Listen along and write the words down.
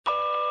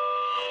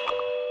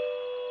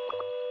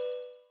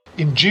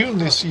In June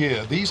this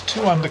year, these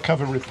two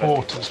undercover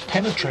reporters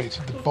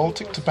penetrated the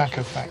Baltic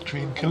tobacco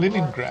factory in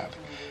Kaliningrad.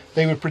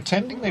 They were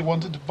pretending they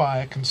wanted to buy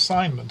a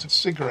consignment of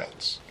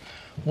cigarettes.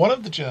 One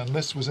of the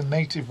journalists was a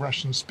native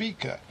Russian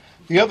speaker.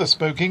 The other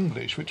spoke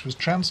English, which was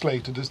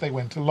translated as they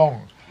went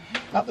along.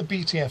 At the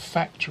BTF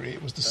factory,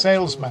 it was the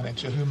sales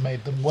manager who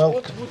made them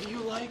welcome. What would you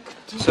like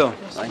to... So,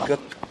 I got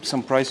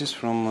some prices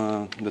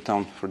from the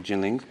town for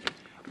Jinling.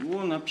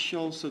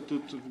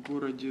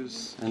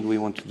 And we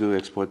want to do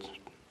export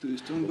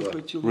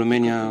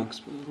Romania,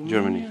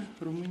 Germany.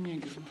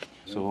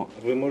 So,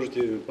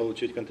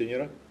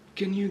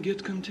 can you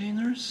get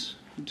containers?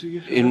 Do you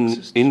have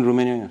in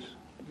Romania, yes.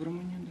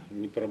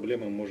 Не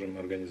проблема, можем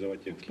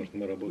организовать экспорт.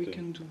 Мы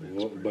работаем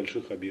в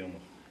больших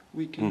объемах.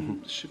 We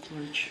can ship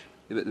large.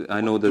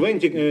 I know that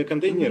 20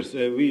 containers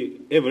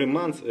we every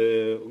month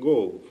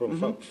go from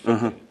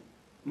factory.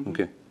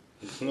 Okay.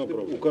 No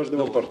problem. У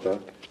каждого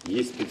порта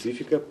есть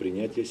специфика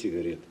принятия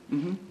сигарет.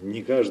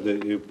 Не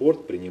каждый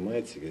порт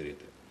принимает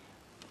сигареты.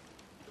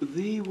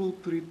 They will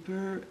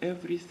prepare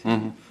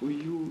everything for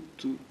you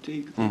to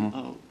take them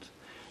out.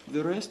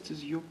 The rest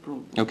is your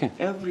problem. Okay.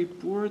 Every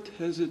port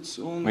has its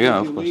own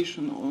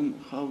regulation on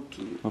how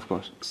to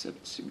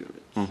accept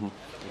cigarettes.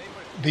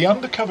 The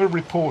undercover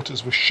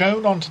reporters were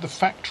shown onto the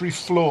factory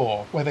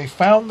floor where they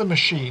found the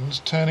machines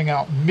turning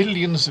out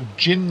millions of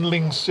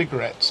Jinling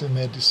cigarettes in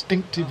their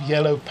distinctive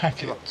yellow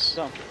packets.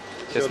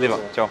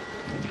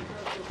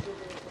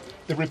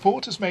 The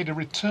reporters made a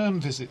return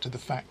visit to the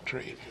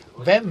factory.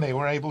 Then they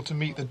were able to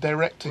meet the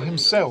director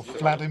himself,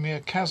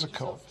 Vladimir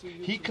Kazakov.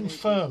 He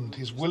confirmed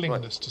his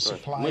willingness to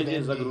supply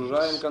their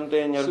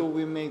needs. So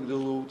we make the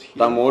load here.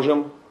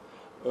 Таможим,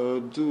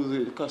 Do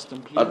the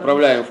custom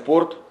отправляем в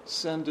порт.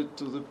 send it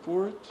to the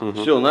port.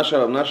 Все, наш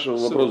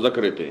вопрос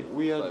закрытый.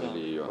 We are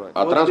done.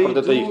 А транспорт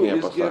это их What they do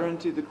is поставка.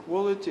 guarantee the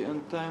quality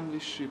and timely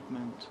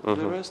shipment.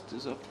 The rest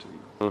is up to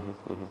you.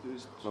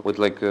 with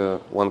like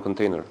one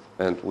container,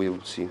 and we'll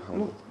see how.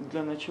 Ну,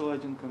 для начала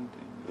один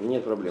контейнер.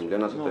 Нет проблем, для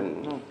нас это...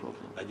 No problem.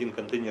 Один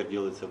контейнер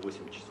делается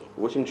 8 часов.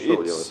 8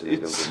 часов делается.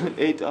 It's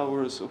 8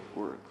 hours of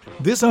work.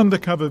 This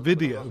undercover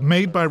video,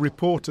 made by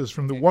reporters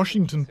from the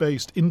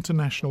Washington-based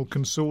International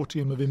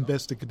Consortium of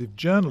Investigative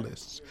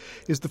Journalists,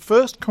 is the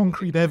first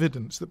concrete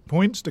evidence that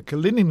points to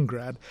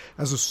Kaliningrad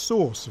as a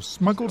source of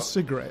smuggled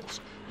cigarettes,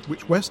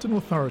 which Western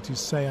authorities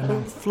say are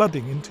now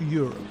flooding into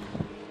Europe.